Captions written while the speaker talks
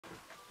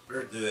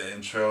Or do the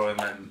intro and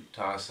then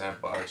toss that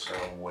box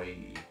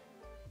away.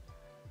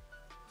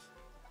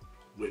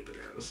 Whip it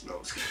at us. No,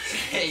 it's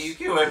kidding. Hey, you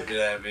can whip it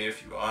at me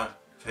if you want.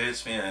 If it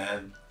hits me in the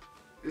head,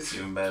 it's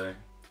even better.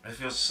 It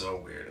feels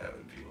so weird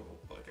having people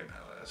looking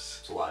at us.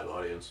 It's a live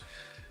audience.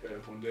 Yeah,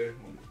 one day.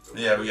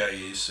 Yeah, we gotta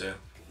get used to it.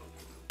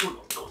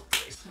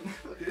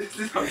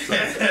 I'm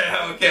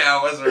sorry. Okay, I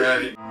wasn't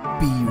ready.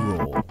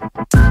 B-roll.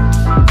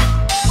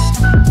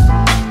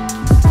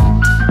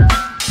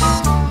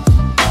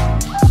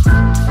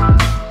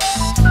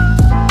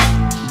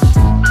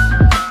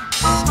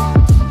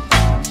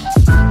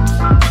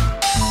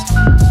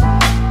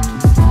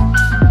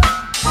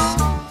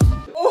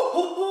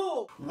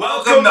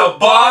 Welcome to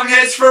Bong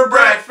Hits for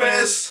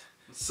Breakfast.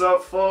 What's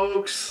up,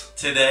 folks?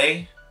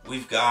 Today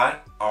we've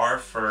got our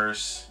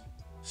first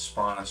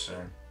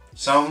sponsor.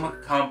 Some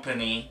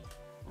company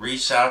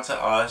reached out to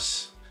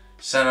us,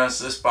 sent us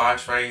this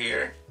box right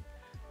here.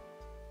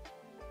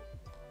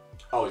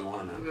 Oh, you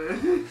want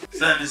to know?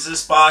 Sent us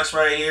this box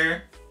right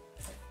here.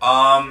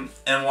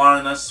 And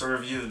wanted us to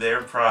review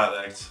their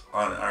product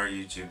on our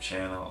YouTube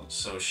channel.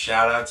 So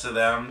shout out to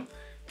them,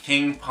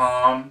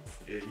 KingPalm.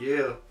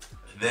 Yeah.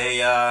 They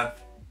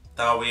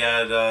thought we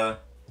had the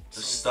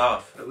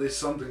stuff. At least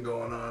something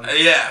going on.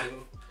 Yeah,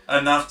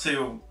 enough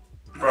to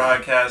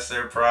broadcast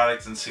their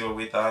product and see what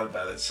we thought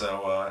about it.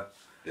 So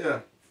Yeah.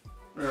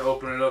 We're gonna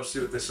open it up, see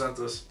what they sent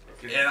us.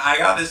 and I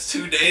got this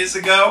 2 days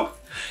ago,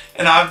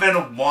 and I've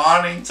been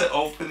wanting to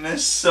open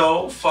this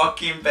so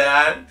fucking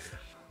bad.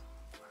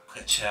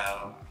 Watch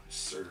out.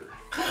 Sir.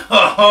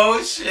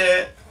 Oh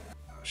shit.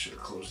 I should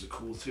have closed it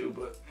cool too,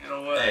 but you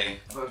know what? Hey.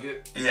 Fuck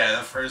it. Yeah,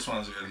 the first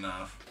one's good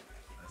enough.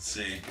 Let's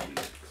see.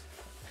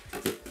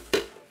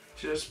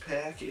 Just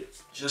pack it.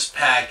 Just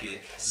pack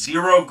it.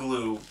 Zero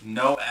glue,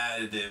 no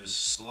additives,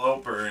 slow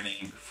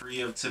burning,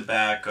 free of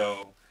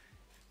tobacco,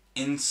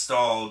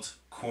 installed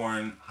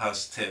corn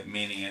husk tip,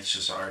 meaning it's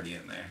just already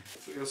in there.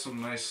 We got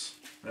some nice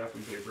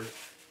wrapping paper.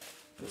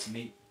 That's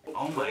neat.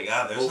 Oh my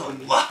god, there's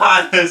Open. a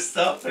lot of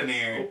stuff in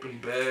here. Open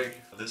bag.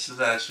 This is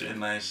actually a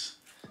nice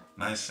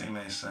thing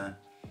they sent.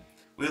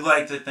 We'd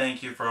like to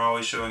thank you for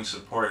always showing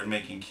support and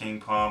making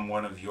KingPalm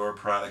one of your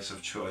products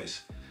of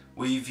choice.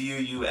 We view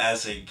you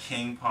as a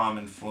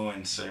KingPalm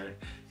influencer,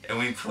 and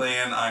we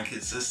plan on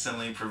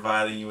consistently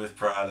providing you with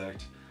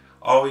product.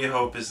 All we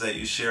hope is that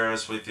you share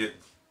us with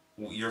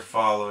your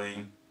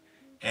following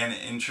and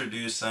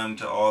introduce them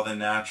to all the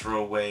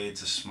natural way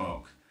to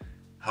smoke.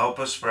 Help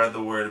us spread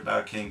the word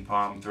about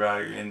KingPalm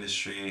throughout your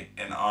industry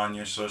and on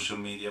your social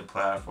media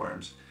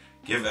platforms.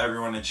 Give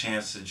everyone a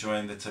chance to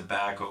join the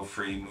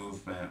tobacco-free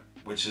movement,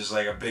 which is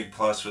like a big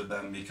plus with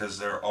them because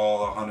they're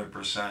all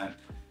 100%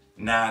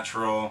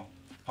 natural,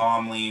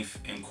 palm leaf,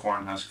 and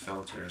corn husk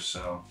filters.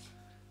 So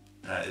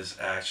that is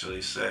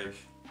actually sick.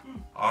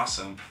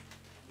 Awesome.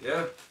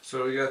 Yeah.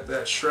 So we got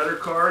that shredder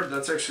card.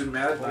 That's actually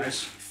mad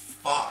nice.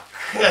 Fuck.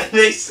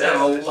 They sent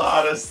a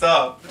lot of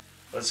stuff.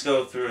 Let's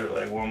go through it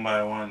like one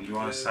by one. You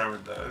want to start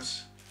with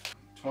those?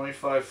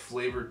 25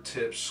 flavored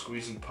tips,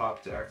 squeeze and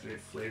pop to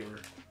activate flavor.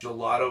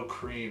 Gelato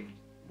cream.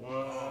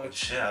 Oh What?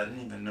 shit, I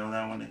didn't even know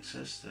that one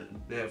existed.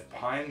 They have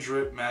pine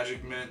drip,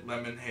 magic mint,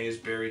 lemon haze,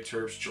 berry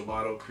terps,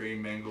 gelato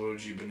cream, mango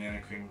OG,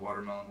 banana cream,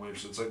 watermelon whip.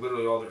 So it's like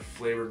literally all their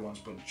flavored ones,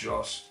 but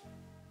just.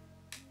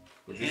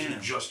 But these are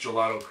just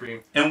gelato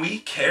cream. And we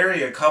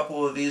carry a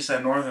couple of these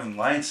at Northern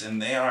Lights,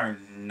 and they are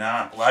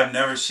not. Well, I've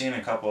never seen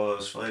a couple of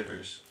those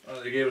flavors.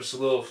 They gave us a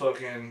little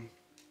fucking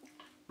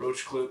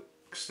roach clip,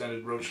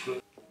 extended roach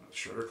clip. That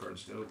shredder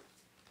card's dope.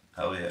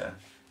 Hell yeah.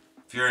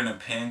 If you're in a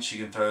pinch,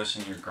 you can throw this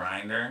in your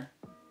grinder.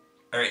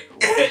 Alright.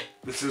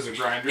 This is a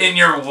grinder. In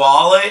your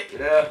wallet.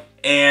 Yeah.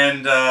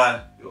 And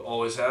You'll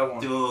always have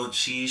one. do a little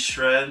cheese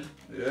shred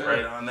Yeah.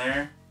 right on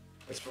there.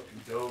 That's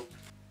fucking dope.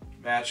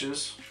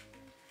 Matches.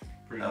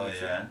 Pretty Hell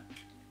nice. yeah.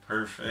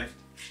 Perfect.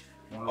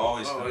 One of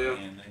Always those- good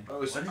yeah. handy. I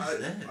always- What is I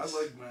this?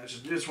 like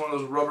matches. It's one of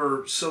those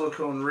rubber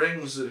silicone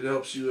rings that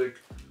helps you like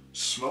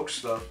smoke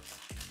stuff.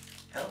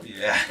 Hell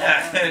yeah.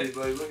 Like,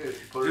 look at it.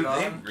 Put Dude, it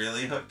they on.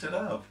 really hooked it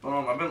up.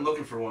 I've been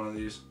looking for one of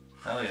these.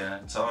 Hell yeah.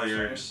 It's all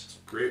yours. It's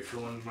great for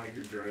when Mike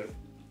get drive.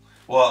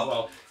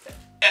 Well,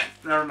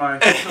 Never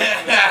mind.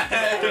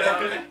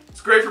 It's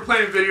great for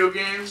playing video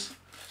games.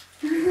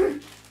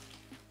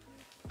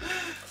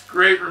 It's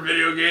great for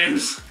video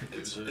games.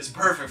 it's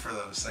perfect for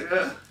those things.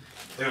 Yeah.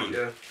 Dude,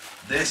 Yeah.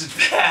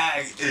 this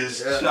bag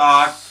is Yeah.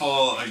 chock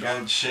full of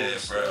good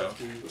shit, bro.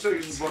 Looks like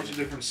it's a bunch of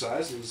different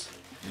sizes.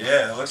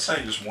 Yeah, it looks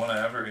like just one of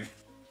every.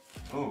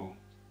 Ooh.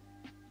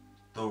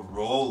 The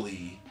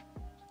Rolly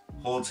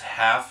holds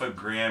half a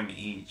gram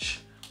each.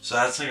 So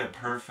that's like a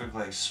perfect,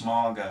 like,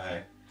 small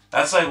guy.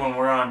 That's like when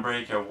we're on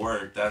break at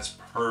work. That's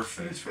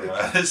perfect for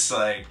us.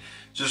 Like,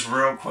 just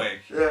real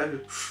quick. Yeah.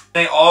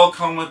 They all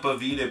come with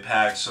Bovita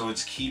packs, so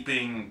it's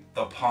keeping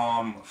the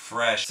palm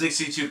fresh.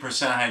 62%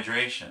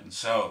 hydration.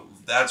 So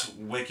that's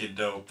wicked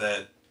dope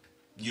that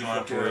you don't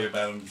have to worry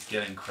about them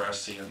getting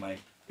crusty and like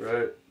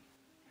Right.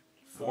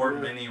 4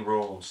 mini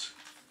rolls.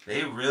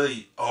 They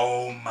really,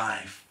 oh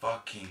my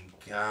fucking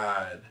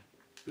god.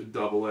 The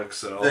double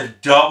XL. The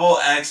double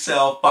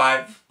XL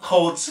 5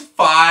 holds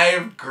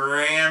 5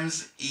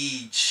 grams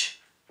each.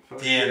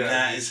 Fuck Damn, yeah,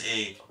 that dude. is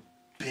a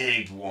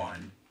big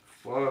one.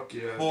 Fuck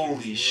yeah.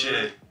 Holy dude.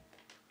 shit.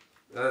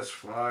 That's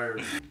fire.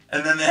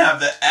 And then they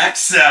have the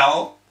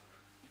XL.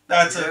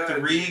 That's Yeah, a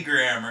 3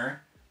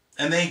 grammer.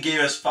 And they gave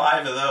us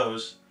 5 of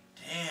those.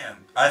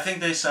 Damn. I think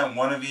they sent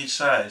one of each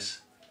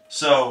size.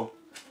 So,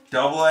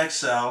 double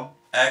XL,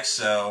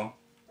 XL,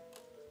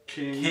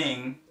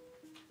 King,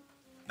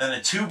 then a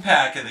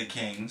 2-pack of the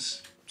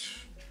Kings.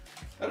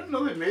 I didn't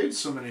know they made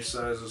so many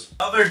sizes.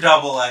 Other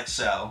double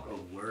XL.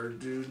 Oh, word,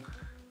 dude.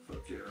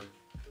 Fuck yeah.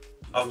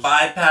 A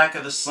 5-pack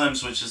of the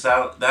Slims, which is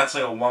that's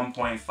like a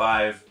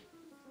 1.5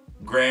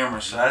 grammer.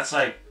 So that's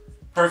like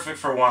perfect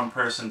for one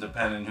person,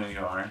 depending who you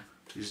are.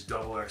 These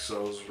double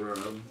XLs were,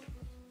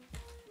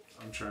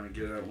 I'm trying to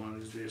get at one of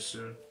these days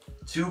soon.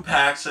 2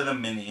 packs of the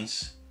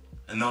minis,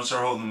 and those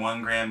are holding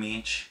 1 gram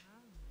each.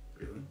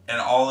 Really?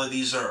 And all of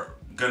these are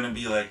gonna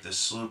be like the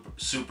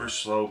super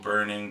slow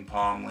burning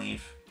palm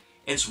leaf.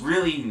 It's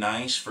really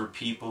nice for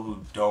people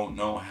who don't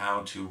know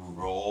how to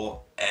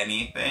roll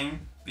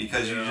anything,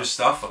 because you just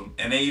stuff them,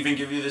 and they even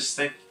give you the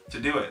stick to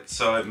do it,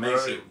 so it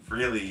makes it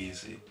really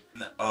easy.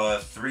 A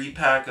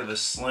 3-pack of the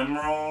slim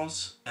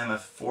rolls and a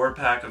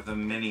 4-pack of the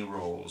mini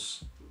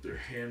rolls. They're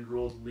hand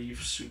rolled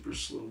leaf, super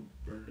slow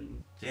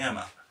burning. Damn,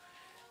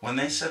 when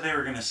they said they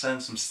were gonna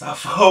send some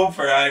stuff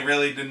over, I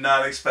really did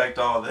not expect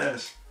all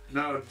this.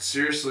 No,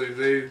 seriously,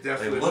 they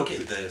definitely Look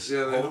at this.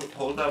 Yeah, they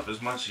hold up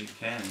as much as you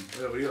can.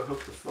 Yeah, we gotta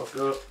hook the fuck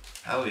up.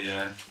 Hell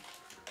yeah.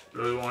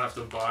 Really won't have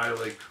to buy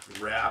like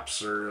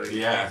wraps or like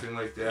anything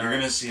like that. You're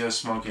gonna see us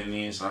smoking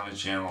these on the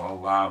channel a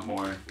lot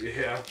more.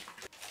 Yeah.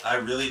 I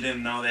really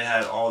didn't know they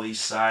had all these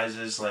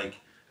sizes. Like,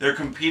 they're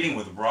competing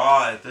with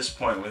Raw at this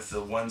point with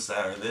the ones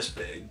that are this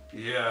big.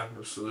 Yeah,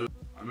 absolutely.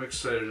 I'm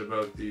excited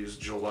about these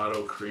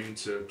gelato cream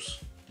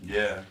tips.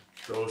 Yeah.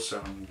 Those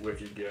sound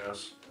wicked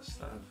gas.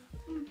 Stuff.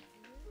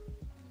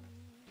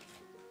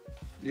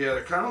 Yeah,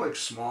 they're kind of like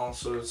small,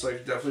 so it's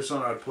like definitely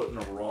something I'd put in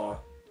a raw.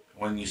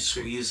 When you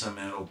squeeze them,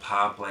 it'll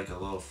pop like a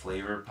little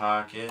flavor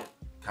pocket,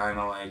 kind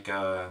of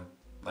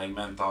like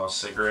menthol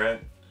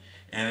cigarette,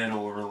 and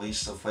it'll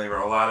release the flavor.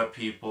 A lot of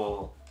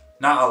people,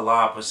 not a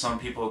lot, but some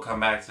people come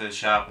back to the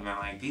shop and they're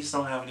like, these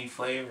don't have any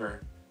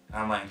flavor.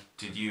 And I'm like,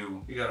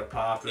 you gotta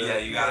pop it. Yeah,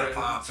 you gotta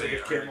pop like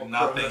it. a Camel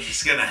Nothing's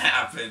Crush. gonna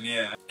happen,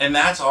 yeah. And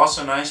that's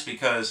also nice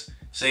because,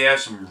 say you have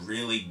some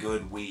really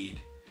good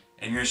weed,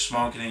 and you're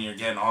smoking and you're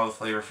getting all the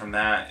flavor from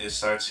that, it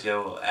starts to get a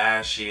little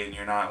ashy and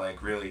you're not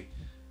like really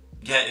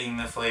getting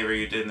the flavor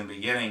you did in the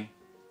beginning.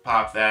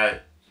 Pop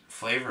that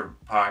flavor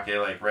pocket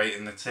like right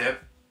in the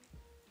tip,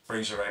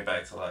 brings it right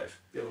back to life.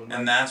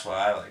 And that's what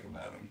I like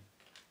about them.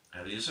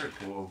 Yeah, these are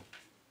cool.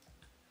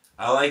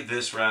 I like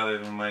this rather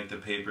than like the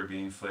paper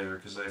being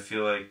flavored, because I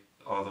feel like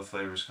all the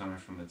flavor's coming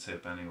from the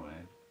tip anyway.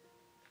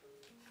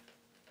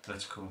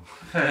 That's cool.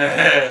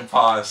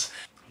 Pause.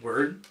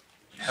 Word?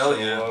 Hell So,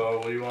 yeah.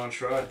 what do you want to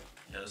try?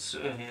 Yeah, let's do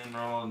a hand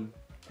roll.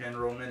 Hand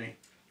roll mini.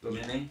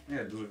 Mini?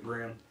 Yeah, do a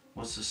gram.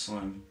 What's the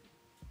slim?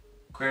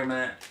 Gram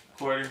and a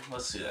quarter?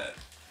 Let's do that.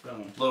 That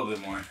one. A little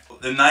bit more.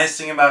 The nice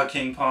thing about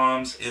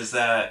KingPalms is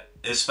that,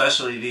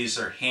 especially these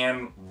are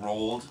hand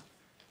rolled,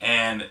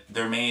 and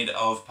they're made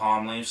of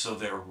palm leaves, so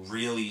they're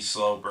really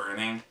slow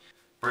burning.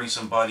 Bring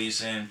some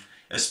buddies in,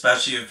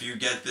 especially if you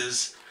get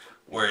this,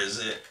 where is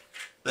it?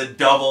 The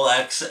double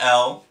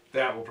XL.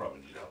 That will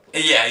probably need help.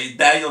 Yeah,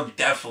 that you'll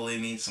definitely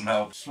need some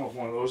help. Smoke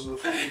one of those of the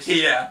things.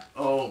 Yeah.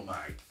 Oh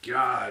my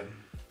god.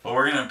 But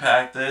we're gonna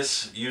pack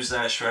this, use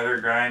that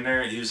shredder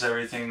grinder, use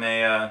everything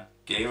they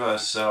gave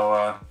us,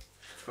 so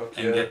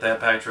and get that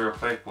packed real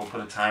quick. We'll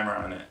put a timer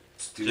on it,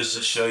 just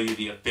to show you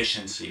the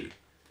efficiency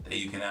that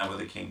you can have with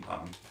a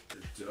KingPalm.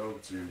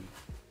 Dope, dude.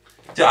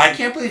 Dude, I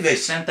can't believe they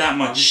sent that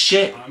much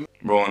shit.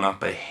 Rolling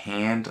up a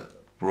hand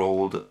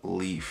rolled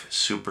leaf,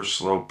 super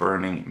slow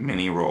burning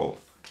mini roll,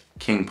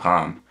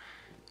 KingPalm.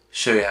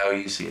 Show you how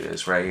easy it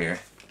is right here.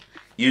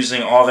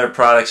 Using all their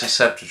products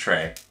except a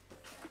tray.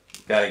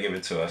 Gotta give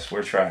it to us.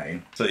 We're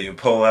trying. So you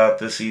pull out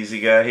this easy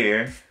guy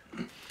here.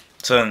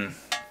 So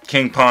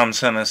KingPalm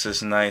sent us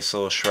this nice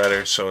little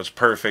shredder, so it's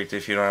perfect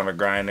if you don't have a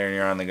grinder and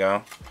you're on the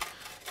go.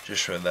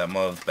 Just shred that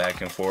mug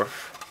back and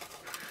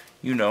forth.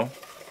 You know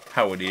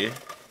how it is.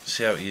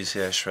 See how easy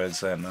that shreds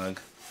that nug. And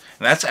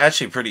that's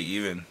actually pretty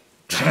even.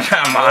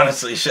 I'm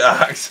honestly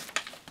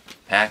shocked.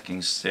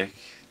 Packing stick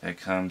that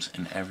comes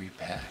in every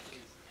pack.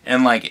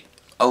 And like,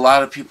 a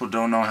lot of people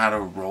don't know how to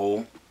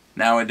roll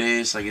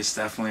nowadays. Like, it's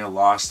definitely a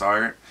lost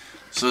art.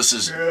 So this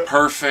is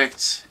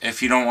perfect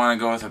if you don't want to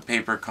go with a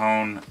paper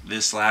cone.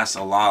 This lasts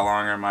a lot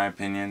longer in my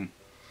opinion,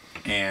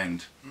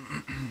 and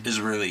is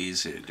really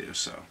easy to do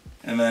so.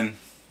 And then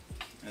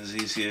as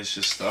easy as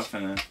just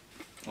stuffing it.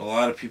 A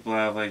lot of people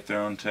have like their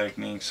own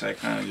techniques. I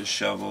kind of just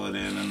shovel it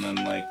in and then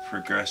like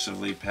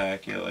progressively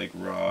pack it like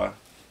raw.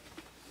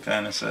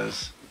 Kind of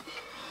says.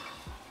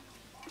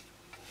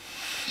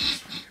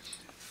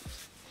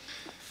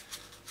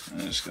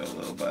 I just go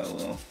little by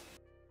little.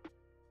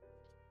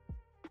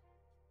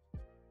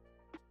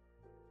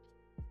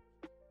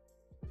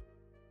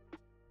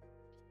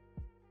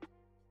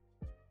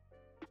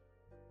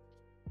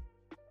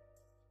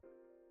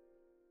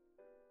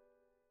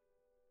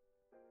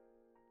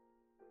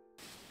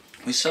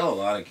 We sell a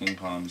lot of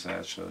KingPalms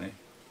actually.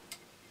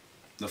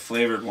 The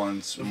flavored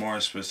ones more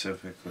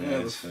specifically, Yeah,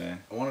 I'd say.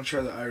 I want to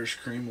try the Irish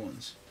cream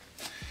ones.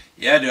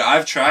 Yeah, dude,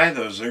 I've tried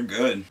those. They're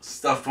good.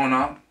 Stuff went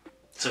up.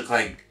 Took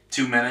like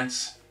 2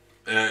 minutes.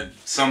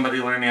 Somebody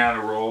learning how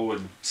to roll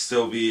would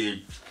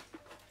be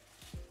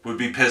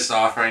pissed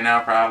off right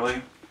now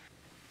probably.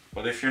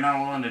 But if you're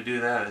not willing to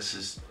do that, this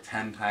is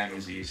 10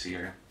 times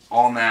easier.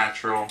 All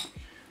natural,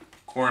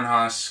 corn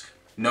husk,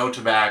 no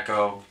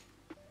tobacco.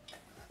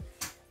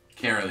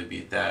 Can't really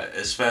beat that,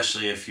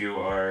 especially if you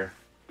are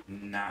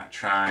not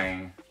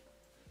trying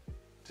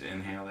to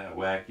inhale that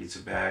wacky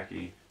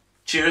tobacco.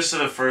 Cheers to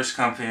the first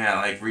company that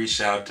like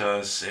reached out to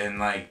us and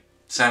like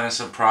sent us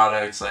a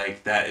product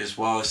like that is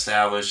well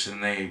established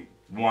and they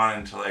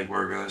wanted to like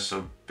work with us.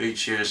 So big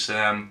cheers to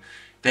them.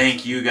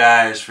 Thank you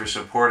guys for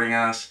supporting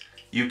us.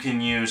 You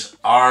can use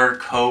our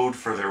code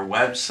for their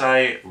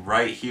website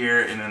right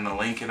here and in the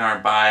link in our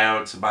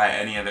bio to buy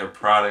any of their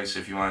products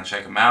if you want to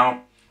check them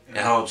out. Yeah.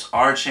 It helps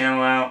our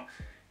channel out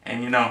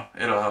and you know,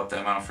 it'll help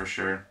them out for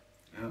sure.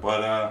 Yeah.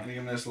 But give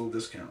them a nice little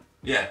discount.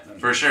 Yeah,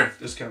 for sure.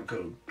 Discount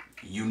code.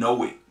 You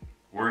know it.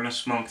 We're gonna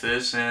smoke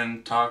this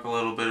and talk a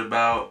little bit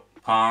about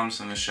palms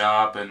in the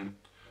shop and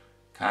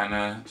kind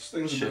of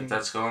shit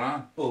that's going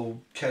on. We'll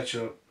catch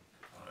up.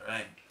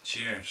 Alright,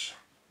 cheers.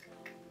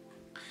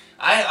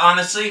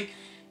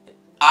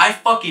 I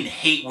fucking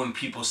hate when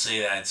people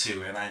say that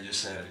too, and I just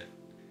said it.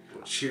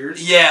 What,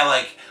 cheers? Yeah,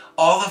 like,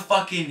 all the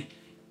fucking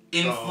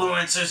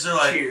influencers are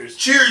like,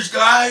 cheers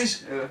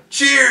guys! Yeah.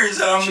 Cheers!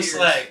 And I'm just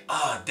like,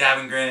 oh, Dab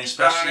and Granny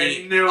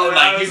especially. I knew it.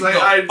 Like, you can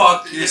go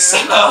fuck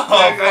yourself.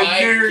 I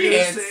knew you were gonna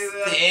can't say that.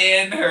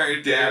 stand her,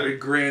 dude. Dab and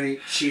Granny,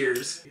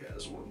 cheers. He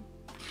has one.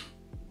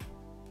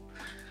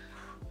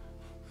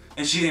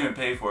 And she didn't even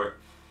pay for it.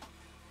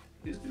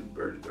 These dudes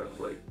burned down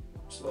like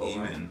slow.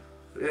 Even.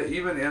 Yeah,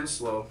 even and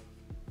slow.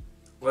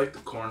 Like the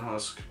corn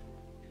husk.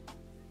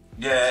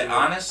 Yeah,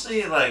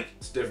 honestly, like,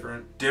 it's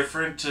different.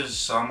 Different to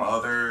some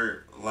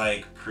other,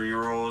 like,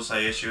 pre-rolls,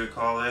 I guess you would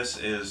call this,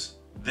 is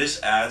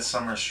this adds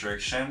some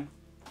restriction,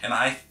 and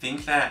I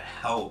think that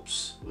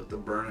helps. With the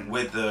burning.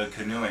 With the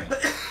canoeing.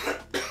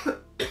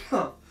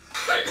 Roll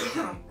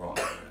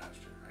over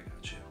after, I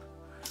got you.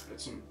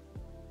 That's some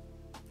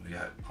we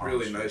got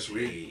really nice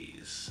weed.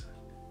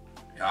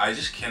 I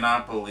just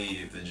cannot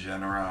believe the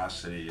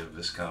generosity of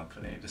this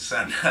company to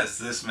send us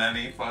this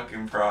many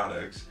fucking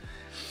products.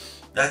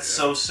 That's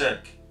so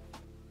sick.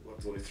 We'll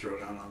have to like throw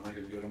down on like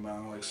a good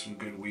amount, like some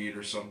good weed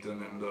or something,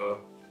 and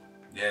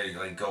yeah, you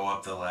like go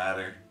up the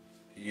ladder.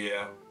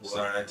 Yeah.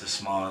 Start at the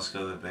smallest, go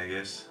to the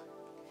biggest.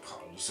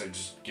 I'll just say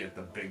just get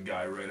the big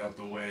guy right out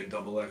the way,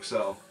 double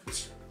XL.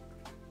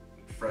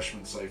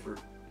 Freshman cipher.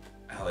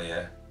 Hell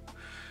yeah.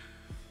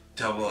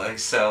 Double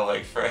XL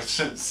like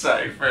freshman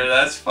cipher.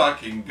 That's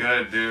fucking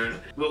good, dude.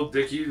 Lil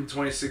Dicky in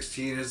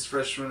 2016, his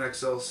freshman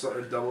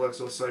double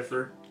XL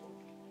cipher.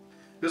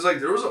 Because like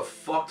there was a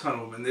fuck ton of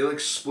them, and they like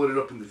split it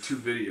up into 2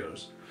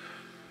 videos.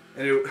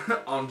 And it,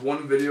 on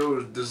one video it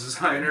was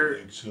designer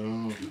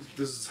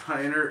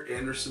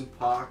Anderson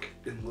 .Paak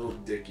and Lil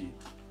Dicky.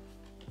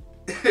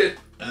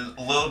 And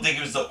Lil Dicky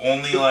was the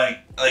only like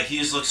he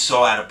just looks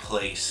so out of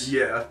place.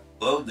 Yeah.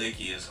 Lil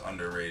Dicky is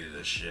underrated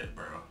as shit,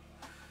 bro.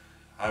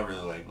 I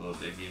really like Lil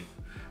Dicky.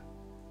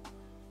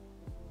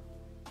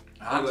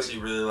 I honestly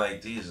really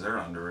like these. They're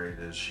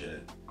underrated as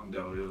shit. I'm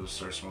definitely gonna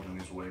start smoking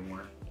these way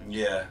more.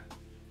 Yeah.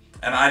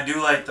 And I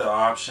do like the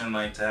option,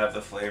 like, to have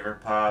the flavor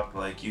pop.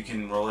 Like, you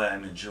can roll that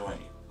in a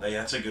joint. Like,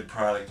 that's a good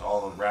product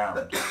all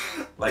around.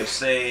 Like,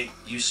 say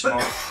you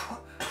smoke...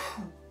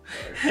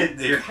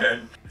 You're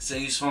good. Say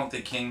you smoke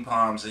the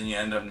KingPalms and you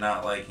end up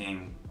not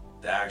liking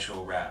the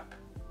actual wrap.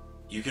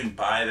 You can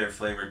buy their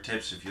flavored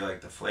tips if you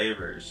like the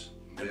flavors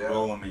and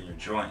roll them in your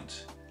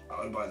joints.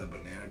 I would buy the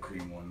banana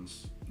cream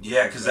ones.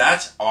 Yeah, because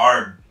that's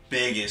our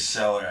biggest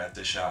seller at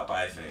the shop,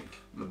 I think.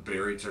 The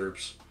berry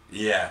terps.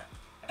 Yeah.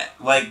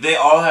 Like, they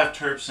all have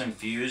terps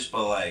infused,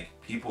 but, like,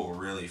 people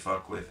really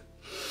fuck with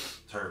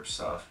terp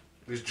stuff.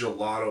 These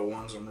gelato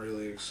ones I'm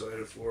really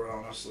excited for,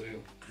 honestly.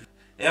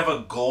 They have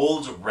a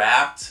gold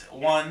wrapped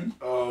one.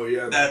 Oh,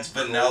 yeah. That's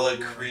vanilla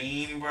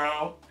cream,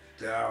 bro.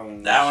 That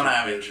one I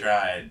haven't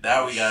tried.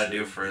 That we gotta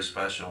do for a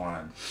special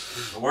one.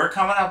 We're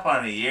coming up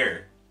on a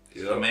year.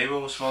 Yep. So maybe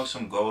we'll smoke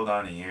some gold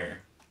on a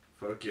year.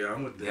 Fuck yeah,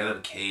 I'm with that. Get a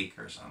cake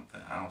or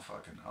something. I don't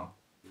fucking know.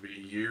 It'll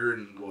be a year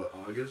in, what,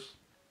 August?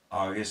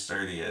 August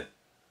 30th.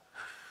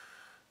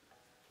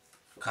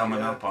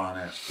 Coming up on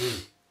it.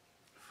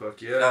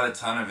 Fuck yeah. Got a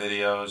ton of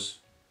videos.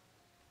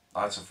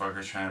 Lots of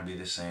fuckers trying to be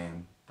the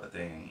same, but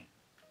they ain't.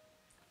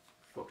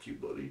 Fuck you,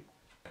 buddy.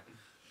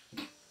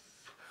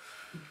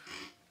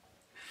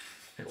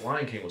 Hey,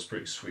 Lion King was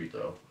pretty sweet,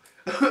 though.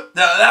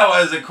 that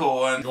was a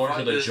cool one. George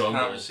of the Jungle.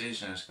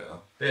 Conversations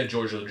go. They had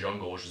George of the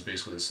Jungle, which was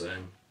basically the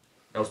same.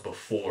 That was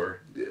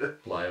before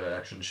live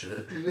action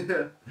shit.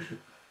 Yeah.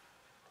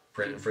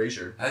 Brandon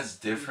Fraser. That's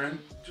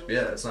different?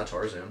 Yeah, it's not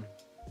Tarzan.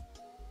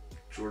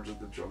 George of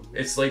the Jungle.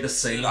 It's like the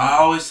same. I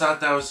always thought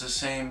that was the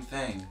same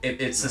thing.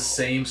 It's the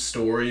same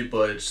story,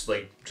 but it's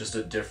like just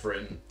a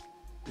different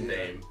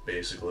name,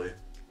 basically.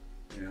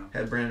 Yeah.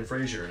 Had Brandon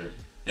Fraser in it.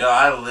 Yo,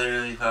 I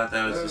literally thought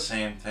that was the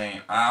same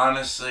thing. I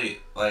honestly,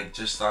 like,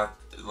 just thought,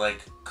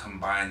 like,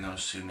 combine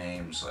those two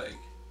names, like,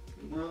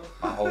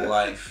 my whole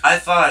life. I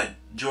thought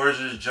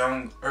George's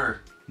Jungle,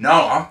 no,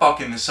 I'm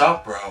fucking this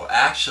up, bro.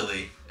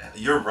 Actually,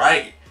 you're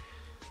right.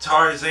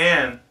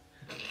 Tarzan.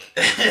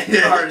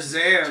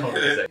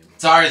 Tarzan.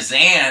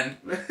 Tarzan.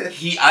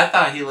 I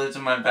thought he lived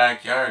in my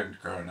backyard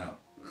growing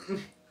up.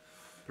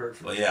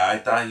 Perfect. Well, yeah, I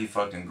thought he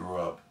fucking grew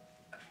up.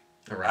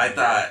 I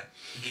thought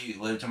he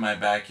lived in my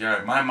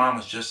backyard. My mom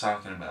was just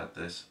talking about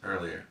this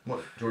earlier.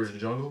 What? George of the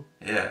Jungle?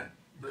 Yeah.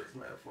 That's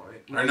mad funny.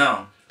 Or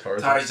no.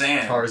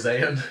 Tarzan.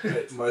 Tarzan.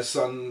 My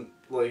son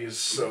is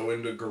so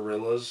into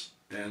gorillas,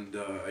 and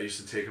I used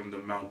to take him to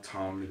Mount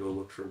Tom to go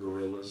look for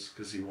gorillas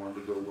because he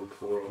wanted to go look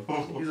for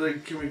them. He's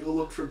like, "Can we go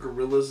look for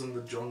gorillas in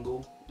the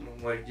jungle?" And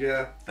I'm like,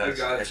 "Yeah, I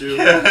got to."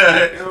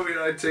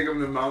 I take him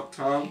to Mount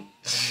Tom.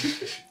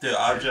 Dude,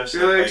 I'm just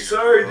You're like,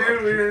 "Sorry,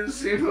 dude, we didn't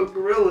see no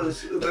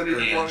gorillas." And then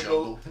he'd want to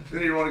go.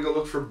 Then he'd want to go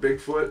look for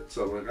Bigfoot.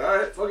 So I'm like, "All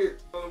right, fuck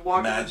it."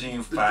 Imagine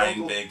you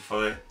find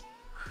Bigfoot.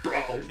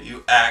 Bro,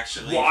 You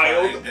actually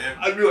wild. find him.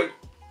 I'd be like,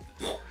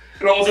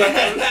 and all of a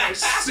sudden, my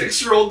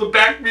 6-year-old to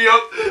back me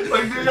up.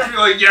 Like, dude, I'd be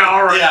like, "Yeah,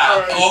 all right, Yeah,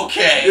 all right.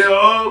 okay.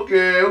 Yeah,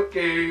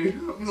 okay.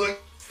 I'm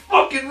like,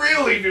 fucking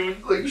really,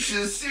 dude. Like, you should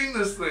have seen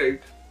this thing."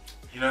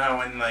 You know how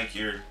when, like,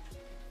 your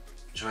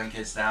joint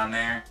gets down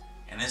there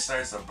and it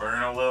starts to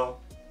burn a little?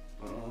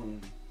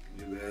 Look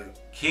at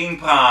that.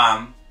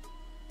 KingPalm,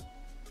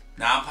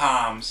 not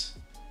Palms,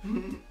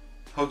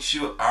 hooks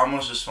you. I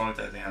almost just smoked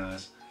at the end of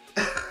this.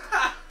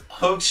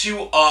 Hooks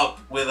you up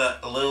with a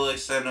little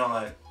extender,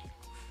 like.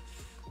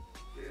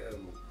 Yeah,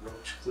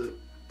 roach clip.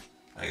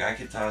 Like, I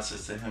could toss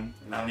it to him.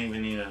 I don't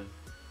even need a.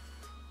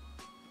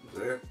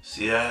 There.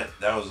 See that?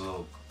 That was a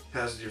little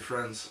Pass it to your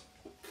friends.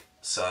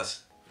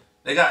 sus.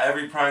 They got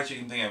every product you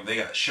can think of. They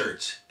got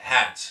shirts,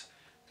 hats.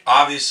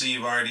 Obviously,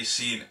 you've already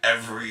seen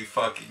every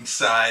fucking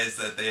size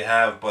that they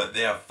have, but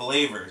they have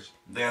flavors.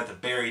 They got the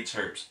berry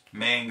terps,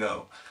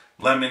 mango,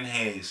 lemon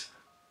haze,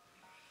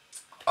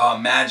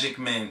 magic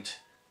mint,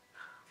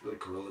 Like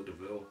Gorilla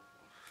DeVille.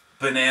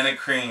 banana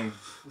cream,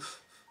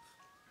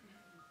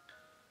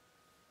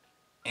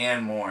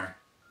 and more.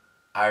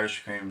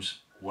 Irish cream's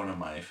one of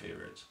my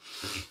favorites.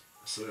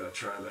 So yeah,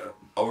 try that.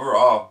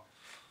 Overall,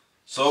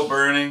 so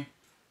burning,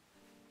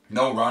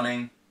 no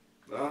running.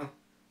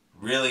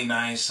 Really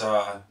nice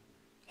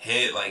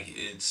hit. Like,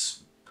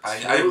 it's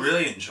I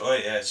really enjoy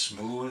it. Yeah, it's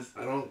smooth.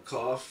 I don't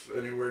cough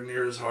anywhere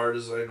near as hard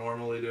as I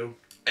normally do.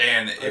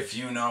 And if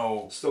you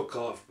know, Still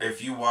cough.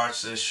 if you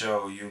watch this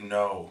show, you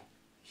know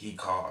he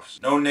coughs.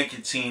 No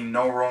nicotine,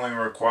 no rolling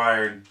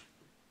required.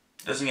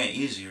 Doesn't get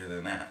easier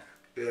than that.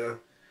 Yeah.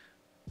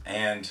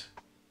 And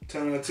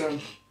 10 out of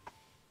 10.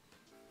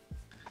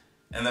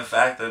 and the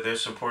fact that they're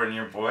supporting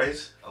your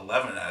boys,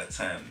 11 out of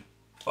 10.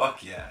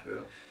 Fuck yeah.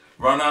 Yeah.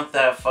 Run up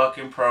that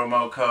fucking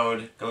promo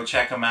code. Go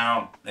check them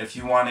out. If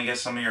you want to get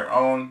some of your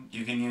own,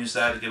 you can use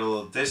that to get a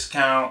little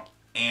discount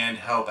and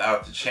help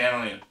out the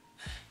channel.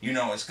 You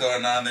know what's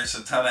going on. There's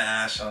a ton of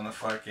ash on the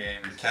fucking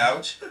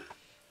couch.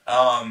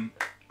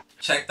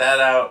 Check that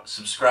out.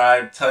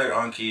 Subscribe. Tell your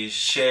unkies.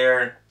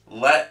 Share.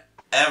 Let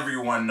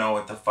everyone know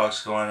what the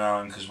fuck's going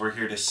on, because we're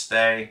here to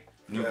stay.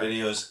 New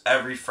videos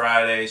every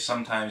Friday,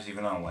 sometimes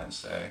even on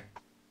Wednesday.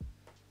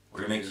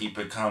 We're going to keep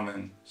it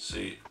coming.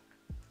 See.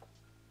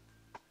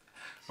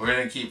 We're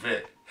gonna keep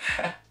it.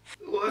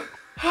 What?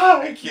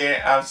 I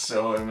can't. I'm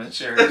so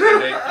immature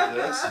today for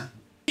this.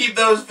 Keep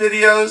those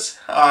videos.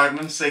 I'm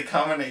gonna say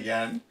coming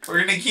again. We're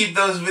gonna keep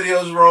those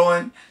videos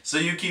rolling. So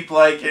you keep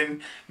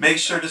liking. Make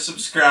sure to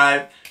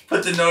subscribe.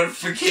 Put the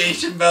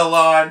notification bell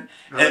on.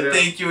 And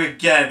thank you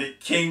again,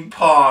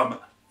 KingPalm,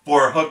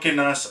 for hooking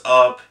us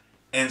up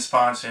and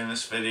sponsoring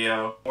this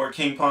video. More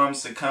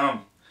KingPalms to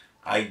come.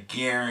 I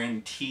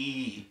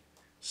guarantee.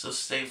 So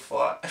stay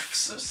fly.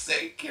 So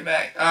stay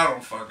connect. I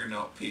don't fucking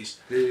know. Peace.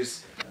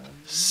 Peace.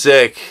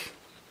 Sick.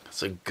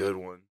 That's a good one.